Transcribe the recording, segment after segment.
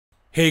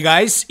Hey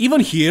guys, Ivan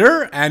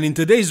here, and in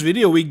today's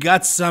video we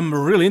got some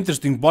really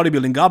interesting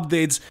bodybuilding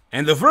updates,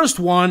 and the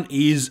first one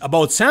is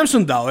about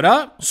Samson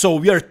Dauda. So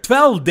we are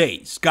 12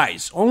 days,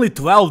 guys, only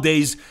 12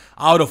 days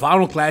out of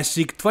Arnold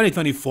Classic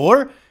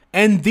 2024,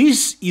 and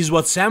this is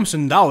what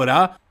Samson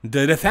Dauda,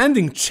 the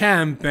defending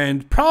champ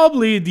and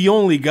probably the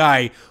only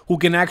guy who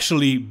can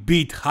actually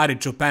beat Hari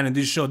Chopin in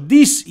this show,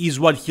 this is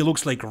what he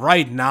looks like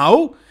right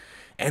now.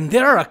 And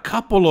there are a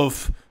couple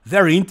of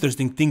very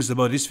interesting things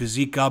about this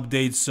physique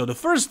update. So the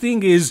first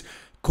thing is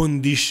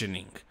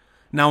conditioning.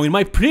 Now, in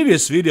my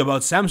previous video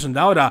about Samson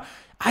Dauda,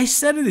 I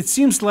said that it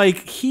seems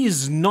like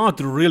he's not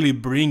really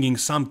bringing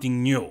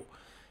something new.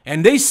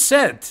 And they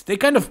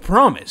kind of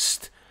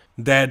promised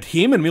that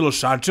him and Milos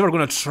Sarcev are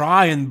gonna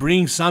try and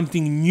bring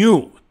something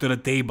new to the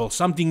table,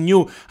 something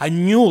new, a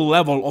new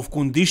level of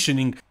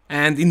conditioning.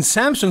 And in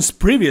Samson's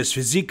previous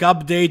physique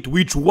update,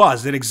 which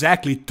was at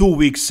exactly 2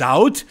 weeks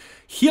out,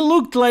 he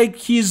looked like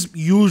his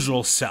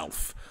usual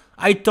self.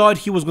 I thought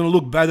he was gonna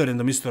look better than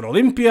the Mr.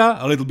 Olympia,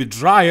 a little bit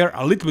drier,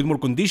 a little bit more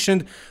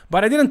conditioned,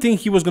 but I didn't think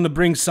he was gonna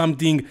bring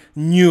something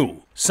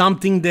new,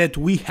 something that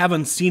we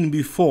haven't seen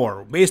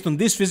before. Based on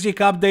this physique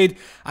update,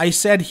 I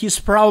said he's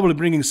probably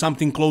bringing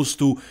something close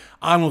to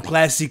Arnold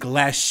Classic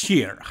last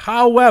year.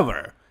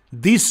 However,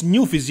 this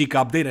new physique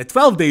update at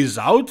 12 days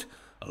out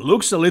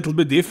looks a little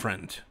bit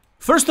different.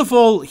 First of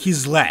all,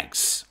 his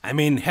legs. I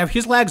mean, have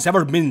his legs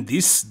ever been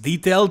this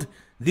detailed,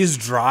 this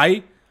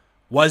dry?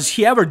 Was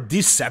he ever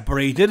this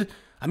separated?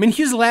 I mean,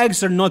 his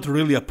legs are not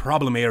really a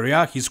problem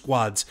area, his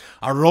quads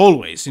are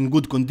always in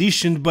good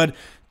condition, but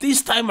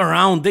this time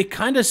around they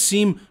kinda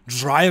seem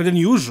drier than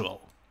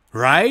usual,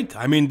 right?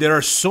 I mean, there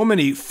are so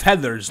many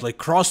feathers, like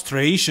cross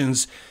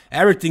striations,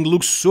 everything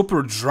looks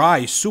super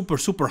dry,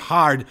 super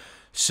hard,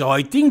 so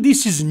I think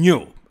this is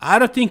new. I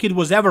don't think it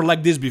was ever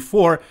like this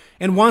before,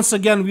 and once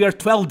again we are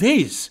 12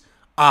 days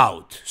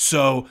out.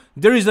 So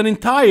there is an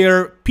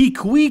entire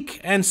peak week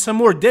and some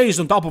more days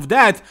on top of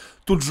that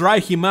to dry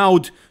him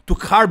out, to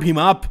carb him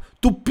up,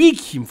 to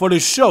peak him for the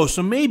show,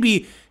 so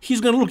maybe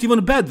he's gonna look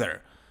even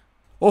better.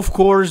 Of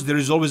course, there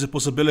is always a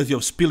possibility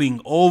of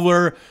spilling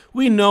over.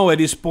 We know at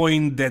this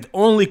point that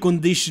only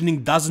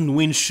conditioning doesn't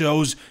win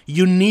shows,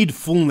 you need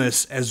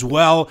fullness as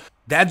well.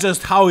 That's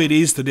just how it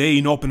is today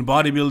in open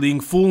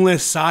bodybuilding.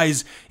 Fullness,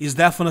 size is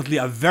definitely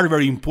a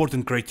very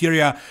important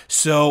criteria,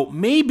 so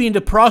maybe in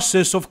the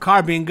process of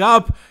carbing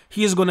up,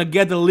 he's gonna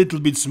get a little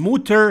bit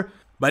smoother.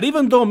 But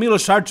even though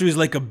Milos Sarcev is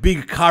like a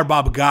big carb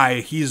up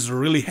guy, he's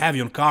really heavy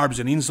on carbs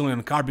and insulin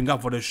and carbing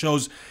up for the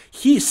shows,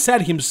 he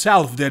said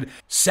himself that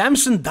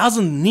Samson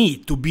doesn't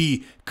need to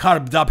be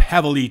carbed up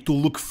heavily to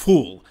look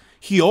full.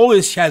 He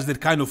always has that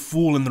kind of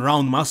full and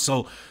round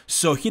muscle,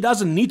 so he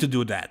doesn't need to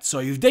do that. So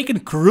if they can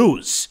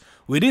cruise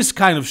with this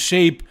kind of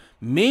shape,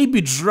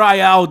 maybe dry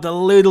out a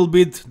little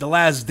bit the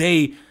last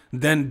day,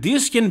 then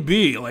this can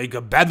be like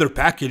a better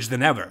package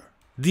than ever.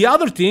 The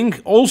other thing,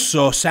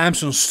 also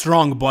Samson's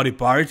strong body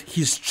part,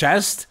 his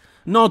chest,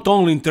 not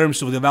only in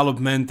terms of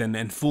development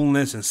and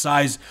fullness and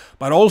size,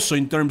 but also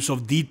in terms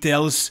of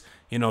details,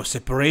 you know,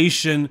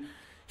 separation.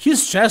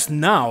 His chest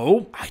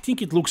now, I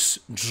think it looks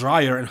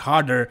drier and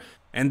harder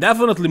and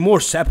definitely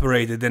more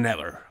separated than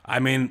ever. I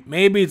mean,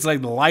 maybe it's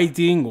like the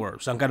lighting or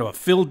some kind of a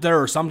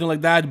filter or something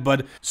like that,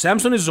 but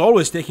Samson is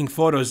always taking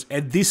photos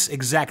at this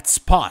exact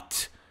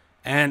spot,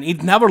 and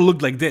it never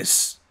looked like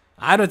this.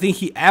 I don't think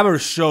he ever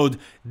showed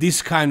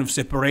this kind of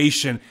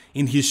separation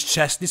in his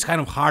chest, this kind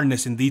of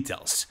hardness and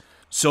details.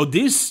 So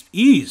this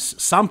is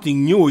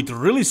something new. It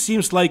really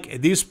seems like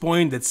at this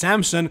point that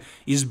Samson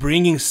is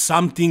bringing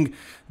something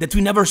that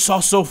we never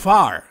saw so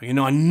far. You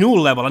know, a new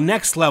level, a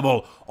next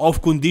level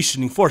of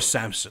conditioning for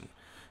Samson.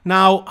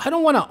 Now, I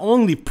don't want to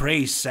only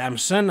praise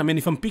Samson. I mean,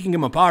 if I'm picking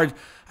him apart,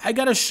 I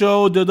gotta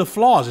show the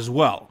flaws as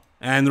well.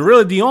 And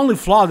really the only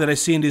flaw that I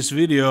see in this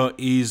video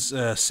is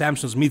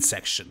Samson's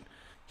midsection.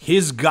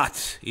 His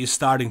gut is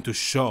starting to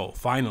show,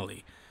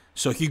 finally.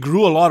 So he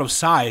grew a lot of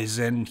size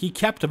and he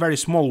kept a very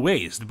small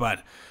waist,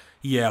 but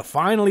yeah,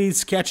 finally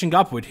it's catching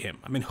up with him.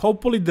 I mean,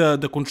 hopefully the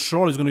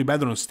control is going to be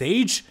better on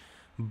stage,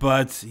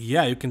 but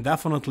yeah, you can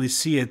definitely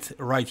see it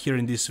right here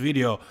in this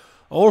video.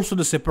 Also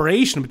the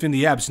separation between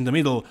the abs in the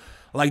middle,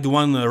 like the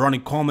one Ronnie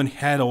Coleman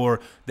had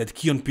or that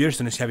Keon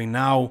Pearson is having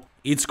now.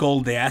 It's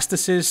called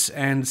diastasis,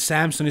 and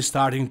Samson is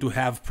starting to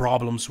have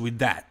problems with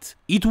that.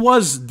 It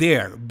was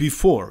there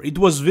before, it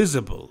was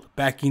visible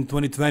back in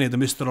 2020, the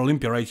Mr.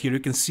 Olympia right here,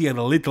 you can see it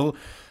a little,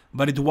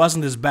 but it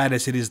wasn't as bad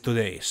as it is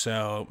today,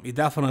 so it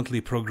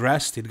definitely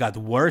progressed, it got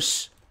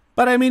worse.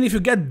 But I mean, if you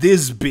get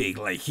this big,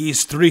 like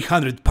he's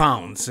 300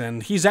 pounds,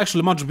 and he's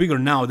actually much bigger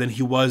now than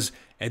he was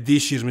at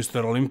this year's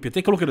Mr. Olympia.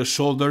 Take a look at the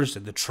shoulders,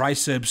 at the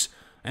triceps,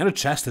 and the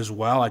chest as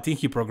well. I think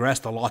he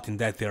progressed a lot in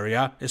that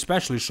area,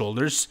 especially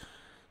shoulders.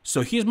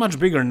 So he's much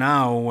bigger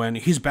now, and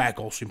his back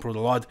also improved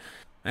a lot.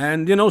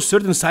 And, you know,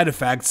 certain side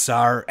effects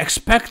are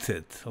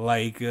expected.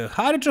 Like,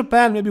 Hari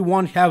Chopin maybe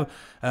won't have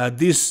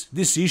this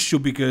issue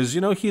because,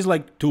 you know, he's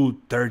like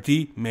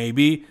 230,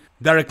 maybe.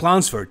 Derek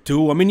Lunsford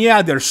too. I mean,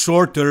 yeah, they're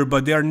shorter,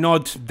 but they're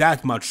not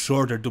that much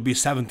shorter to be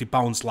 70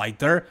 pounds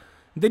lighter.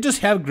 They just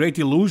have great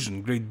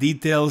illusion, great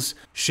details,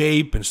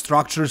 shape and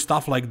structure,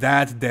 stuff like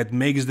that, that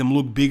makes them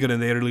look bigger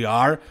than they really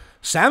are.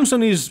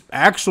 Samson is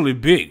actually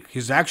big,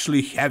 he's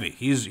actually heavy,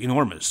 he's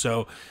enormous,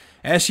 so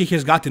as he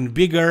has gotten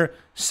bigger,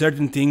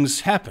 certain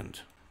things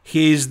happened.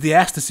 His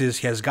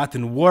diastasis has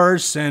gotten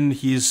worse and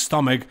his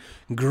stomach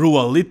grew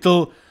a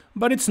little,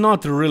 but it's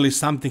not really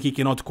something he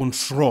cannot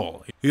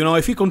control. You know,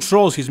 if he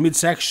controls his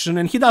midsection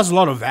and he does a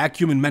lot of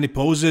vacuum in many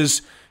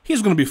poses,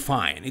 he's gonna be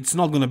fine. It's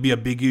not gonna be a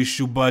big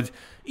issue, but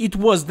it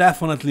was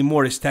definitely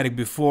more aesthetic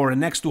before,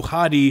 and next to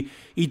Hadi,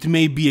 it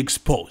may be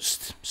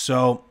exposed.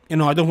 So, you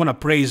know, I don't wanna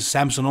praise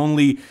Samson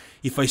only.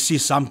 If I see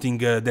something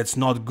that's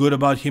not good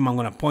about him, I'm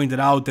gonna point it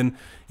out, and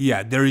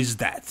yeah, there is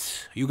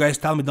that. You guys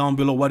tell me down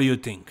below, what do you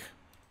think?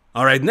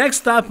 Alright,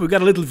 next up we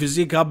got a little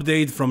physique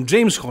update from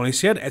James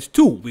Hollingshead at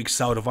 2 weeks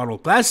out of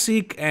Arnold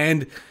Classic,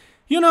 and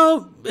you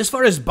know, as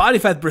far as body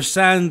fat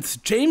percent,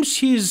 James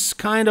he's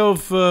kind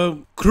of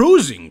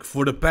cruising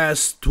for the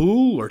past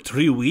 2 or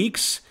 3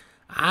 weeks.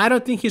 I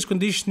don't think his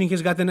conditioning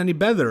has gotten any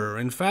better.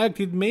 In fact,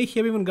 it may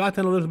have even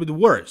gotten a little bit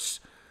worse.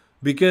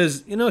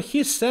 Because, you know,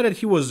 he said that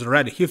he was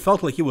ready. He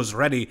felt like he was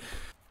ready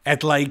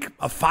at like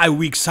a 5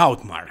 weeks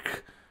out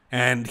mark.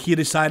 And he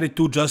decided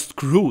to just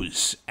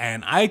cruise.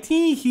 And I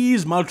think he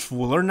is much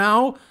fuller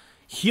now.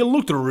 He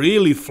looked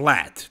really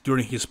flat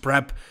during his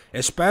prep,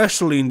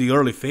 especially in the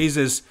early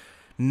phases.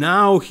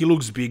 Now he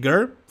looks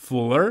bigger,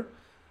 fuller.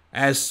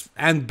 As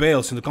Ant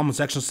Bales in the comment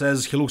section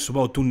says, he looks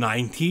about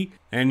 290.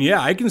 And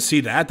yeah, I can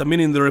see that. I mean,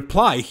 in the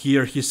reply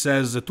here, he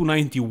says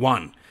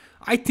 291.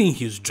 I think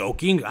he's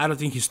joking. I don't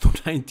think he's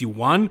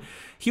 291.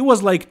 He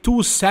was like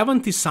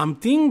 270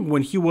 something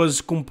when he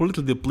was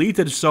completely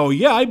depleted. So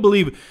yeah, I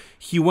believe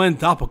he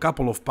went up a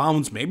couple of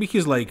pounds. Maybe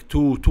he's like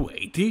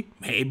 280.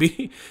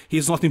 Maybe.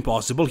 He's not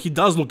impossible. He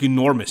does look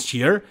enormous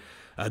here.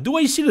 Do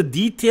I see the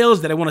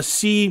details that I want to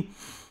see?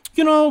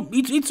 You know,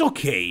 it's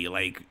okay.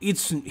 Like,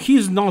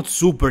 he's not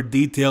super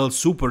detailed,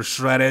 super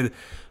shredded.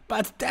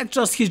 But that's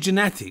just his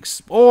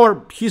genetics.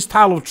 Or his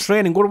style of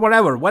training or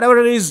whatever. Whatever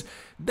it is,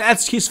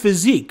 that's his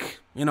physique.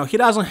 You know, he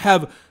doesn't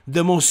have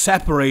the most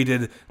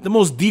separated, the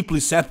most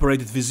deeply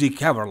separated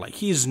physique ever. Like,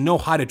 he's no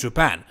Hadi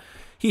Japan.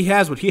 He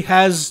has what he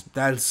has.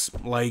 That's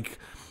like,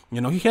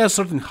 you know, he has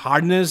certain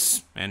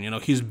hardness. And, you know,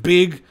 he's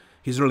big.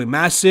 He's really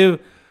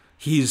massive.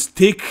 He's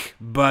thick.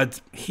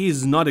 But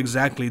he's not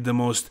exactly the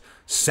most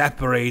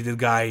separated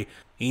guy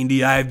in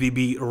the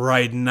IFBB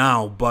right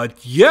now.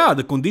 But yeah,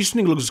 the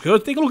conditioning looks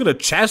good. Take a look at the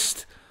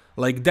chest.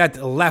 Like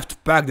that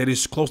left pack that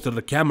is close to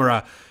the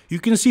camera. You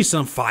can see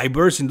some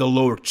fibers in the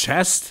lower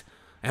chest.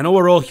 And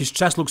overall, his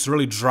chest looks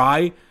really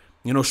dry.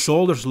 You know,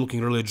 shoulders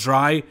looking really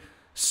dry.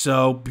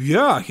 So,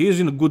 yeah, he's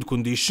in a good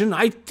condition.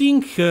 I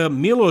think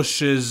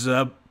Miloš's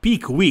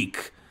peak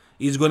week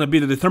is going to be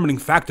the determining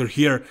factor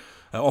here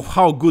of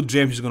how good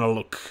James is going to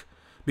look.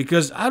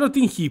 Because I don't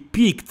think he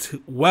peaked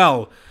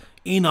well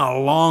in a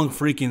long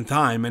freaking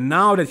time. And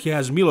now that he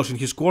has Miloš in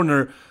his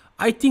corner,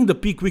 I think the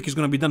peak week is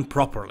going to be done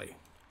properly.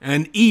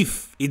 And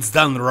if it's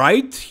done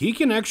right, he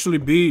can actually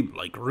be,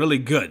 like, really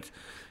good.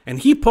 And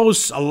he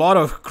posts a lot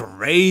of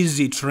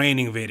crazy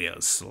training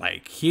videos.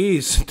 Like,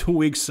 he's 2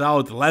 weeks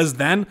out less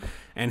than,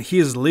 and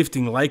he's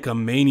lifting like a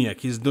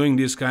maniac. He's doing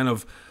this kind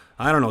of,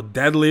 I don't know,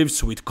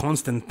 deadlifts with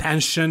constant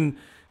tension.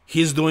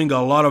 He's doing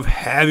a lot of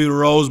heavy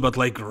rows, but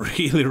like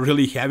really,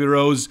 really heavy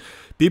rows.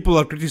 People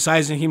are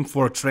criticizing him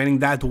for training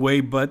that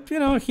way, but, you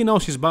know, he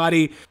knows his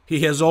body.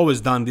 He has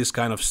always done this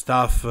kind of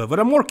stuff. But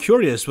I'm more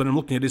curious when I'm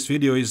looking at this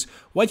video is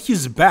what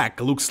his back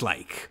looks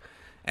like.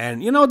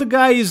 And, you know, the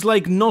guy is,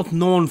 like, not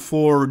known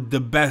for the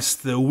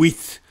best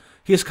width.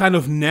 He's kind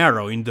of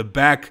narrow in the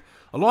back.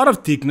 A lot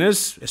of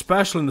thickness,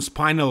 especially in the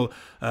spinal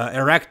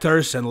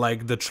erectors and,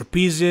 like, the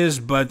trapezius.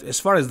 But as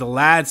far as the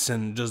lats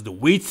and just the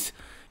width,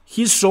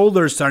 his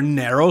shoulders are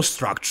narrow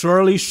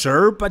structurally,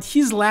 sure. But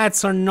his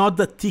lats are not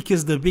the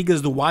thickest, the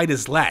biggest, the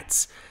widest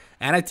lats.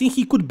 And I think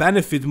he could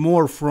benefit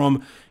more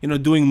from, you know,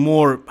 doing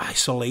more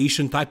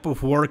isolation type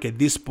of work at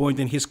this point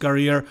in his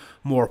career,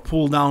 more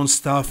pull down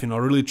stuff, you know,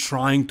 really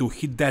trying to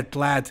hit that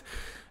lat.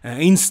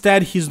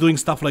 Instead, he's doing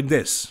stuff like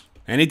this.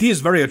 And it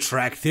is very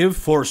attractive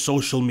for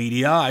social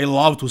media. I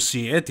love to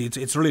see it.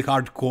 It's really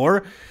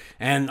hardcore.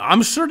 And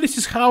I'm sure this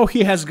is how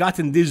he has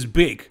gotten this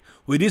big.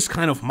 With this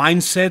kind of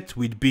mindset,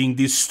 with being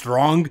this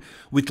strong,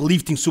 with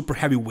lifting super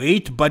heavy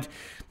weight. But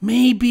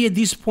maybe at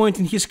this point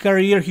in his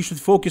career, he should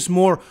focus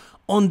more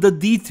on the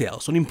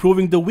details, on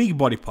improving the weak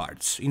body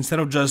parts, instead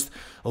of just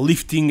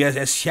lifting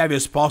as heavy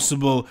as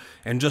possible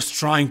and just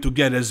trying to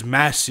get as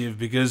massive,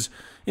 because,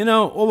 you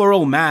know,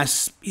 overall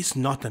mass is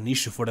not an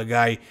issue for the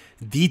guy.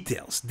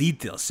 Details,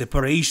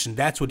 separation,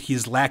 that's what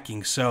he's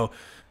lacking. So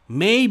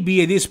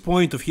maybe at this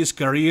point of his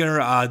career,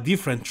 a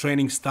different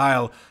training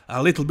style,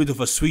 a little bit of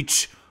a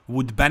switch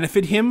would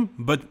benefit him,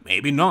 but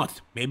maybe not.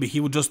 Maybe he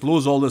would just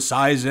lose all the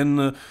size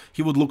and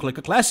he would look like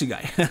a classy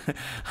guy.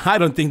 I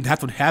don't think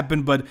that would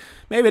happen, but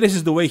maybe this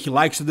is the way he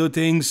likes to do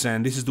things,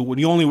 and this is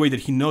the only way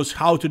that he knows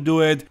how to do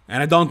it,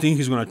 and I don't think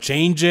he's gonna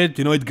change it.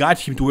 You know, it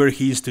got him to where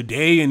he is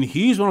today, and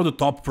he's one of the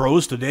top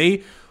pros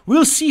today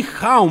we'll see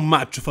how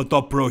much of a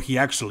top pro he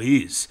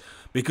actually is.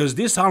 Because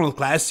this Arnold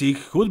Classic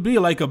could be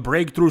like a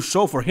breakthrough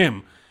show for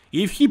him.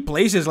 If he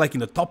places like in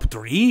the top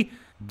 3,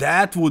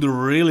 that would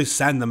really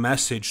send a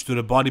message to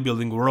the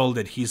bodybuilding world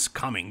that he's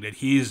coming, that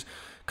he's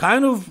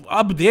kind of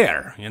up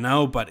there, you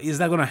know, but is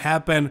that gonna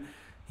happen?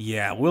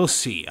 Yeah, we'll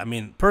see. I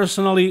mean,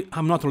 personally,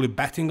 I'm not really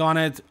betting on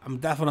it. I'm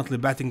definitely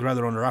betting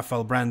rather on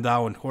Rafael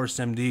Brandao and Horse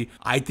MD.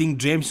 I think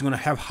James is gonna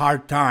have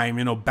hard time,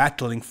 you know,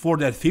 battling for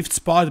that 5th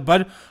spot,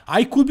 but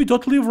I could be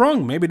totally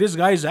wrong. Maybe this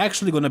guy is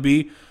actually gonna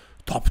be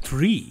top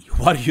 3.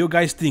 What do you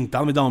guys think?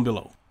 Tell me down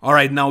below.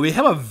 Alright, now we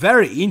have a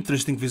very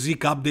interesting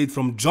physique update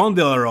from John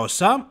De La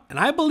Rosa, and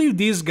I believe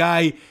this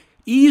guy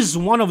is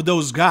one of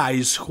those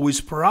guys who is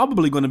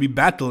probably going to be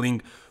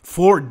battling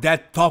for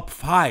that top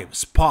 5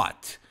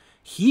 spot.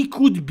 He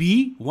could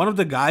be one of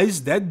the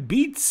guys that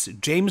beats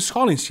James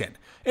Hollingshead,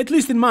 at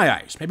least in my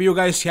eyes. Maybe you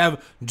guys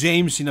have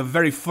James in a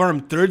very firm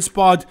 3rd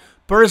spot.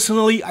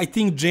 Personally, I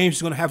think James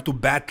is going to have to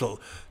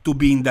battle to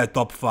be in that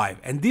top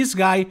 5, and this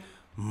guy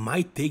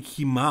might take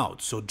him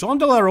out. So John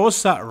De La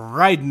Rosa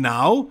right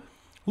now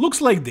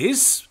looks like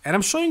this, and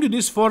I'm showing you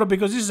this photo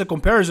because this is a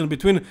comparison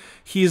between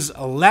his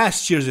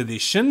last year's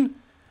edition.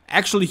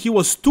 Actually, he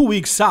was 2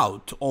 weeks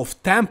out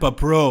of Tampa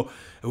Pro,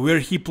 where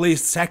he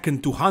placed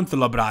 2nd to Hunter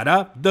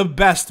Labrada, the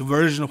best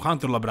version of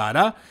Hunter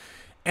Labrada,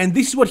 and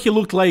this is what he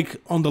looked like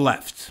on the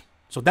left.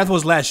 So that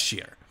was last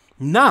year.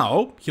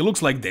 Now, he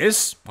looks like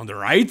this on the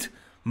right,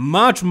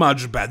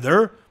 much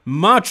better,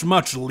 much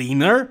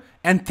leaner,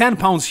 and 10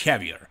 pounds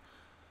heavier.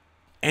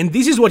 And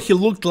this is what he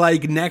looked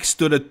like next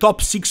to the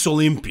top 6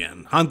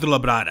 Olympian, Hunter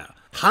Labrada.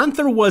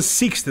 Hunter was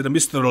 6th at the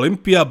Mr.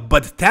 Olympia,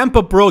 but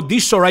Tampa Pro,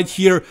 this show right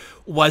here,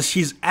 was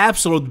his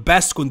absolute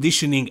best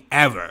conditioning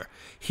ever.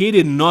 He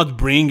did not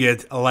bring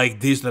it like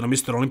this to the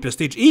Mr. Olympia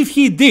stage. If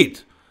he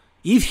did,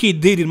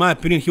 in my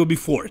opinion, he would be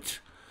 4th.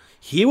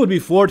 He would be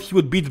 4th, he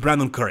would beat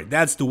Brandon Curry.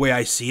 That's the way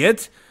I see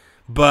it,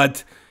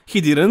 but he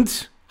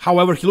didn't.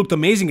 However, he looked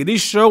amazing at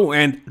this show,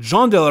 and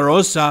John De La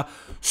Rosa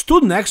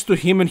stood next to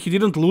him and he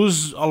didn't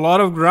lose a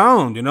lot of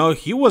ground, you know,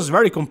 he was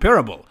very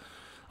comparable.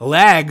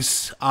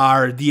 Legs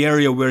are the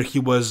area where he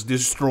was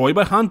destroyed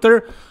by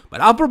Hunter, but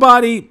upper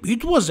body,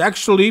 it was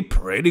actually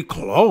pretty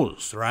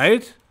close,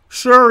 right?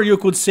 Sure, you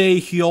could say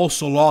he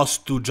also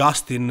lost to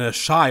Justin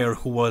Shire,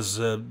 who was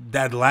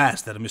dead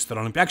last at Mr.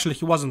 Olympia. Actually,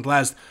 he wasn't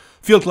last.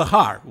 Phil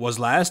Lahar was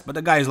last, but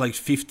the guy is like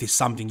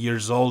 50-something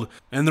years old.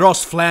 And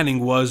Ross Flanning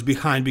was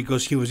behind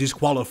because he was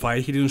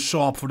disqualified. He didn't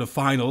show up for the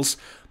finals,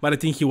 but I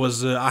think he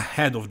was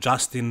ahead of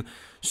Justin.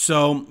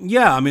 So,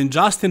 yeah, I mean,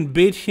 Justin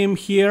beat him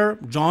here.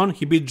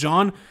 He beat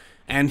John.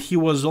 And he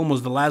was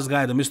almost the last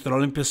guy at the Mr.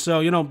 Olympia, so,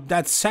 you know,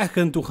 that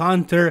 2nd to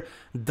Hunter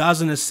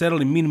doesn't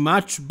necessarily mean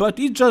much, but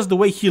it's just the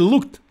way he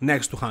looked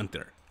next to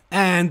Hunter.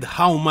 And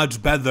how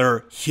much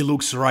better he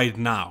looks right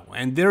now.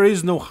 And there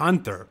is no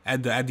Hunter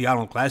at the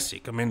Arnold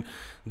Classic. I mean,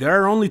 there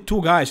are only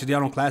 2 guys at the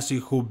Arnold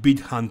Classic who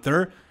beat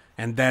Hunter,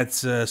 and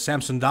that's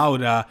Samson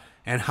Dauda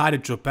and Hadi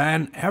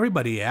Chopin.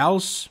 Everybody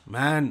else,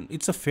 man,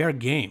 it's a fair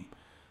game.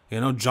 You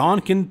know,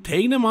 John can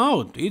take them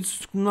out.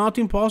 It's not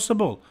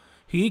impossible.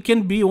 He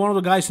can be one of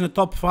the guys in the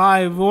top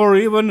 5 or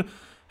even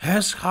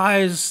as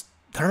high as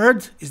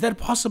 3rd. Is that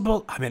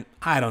possible? I mean,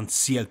 I don't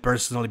see it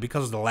personally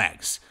because of the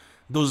legs.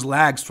 Those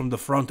legs from the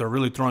front are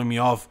really throwing me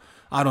off.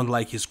 I don't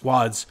like his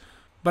quads.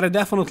 But I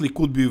definitely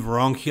could be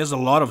wrong. He has a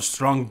lot of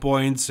strong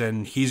points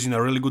and he's in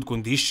a really good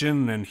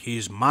condition and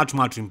he's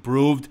much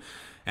improved.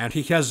 And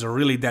he has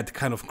really that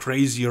kind of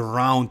crazy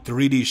round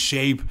 3D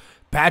shape.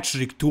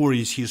 Patrick Tour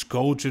is his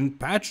coach, and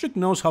Patrick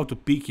knows how to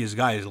pick his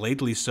guys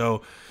lately,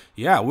 so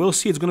yeah, we'll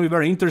see. It's going to be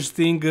very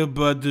interesting,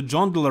 but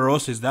John De La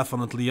Rosa is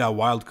definitely a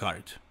wild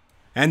card.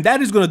 And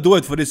that is going to do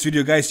it for this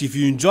video, guys. If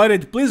you enjoyed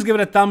it, please give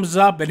it a thumbs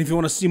up, and if you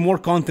want to see more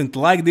content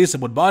like this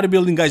about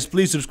bodybuilding, guys,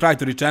 please subscribe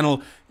to the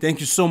channel.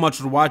 Thank you so much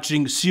for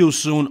watching. See you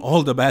soon.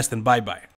 All the best, and bye-bye.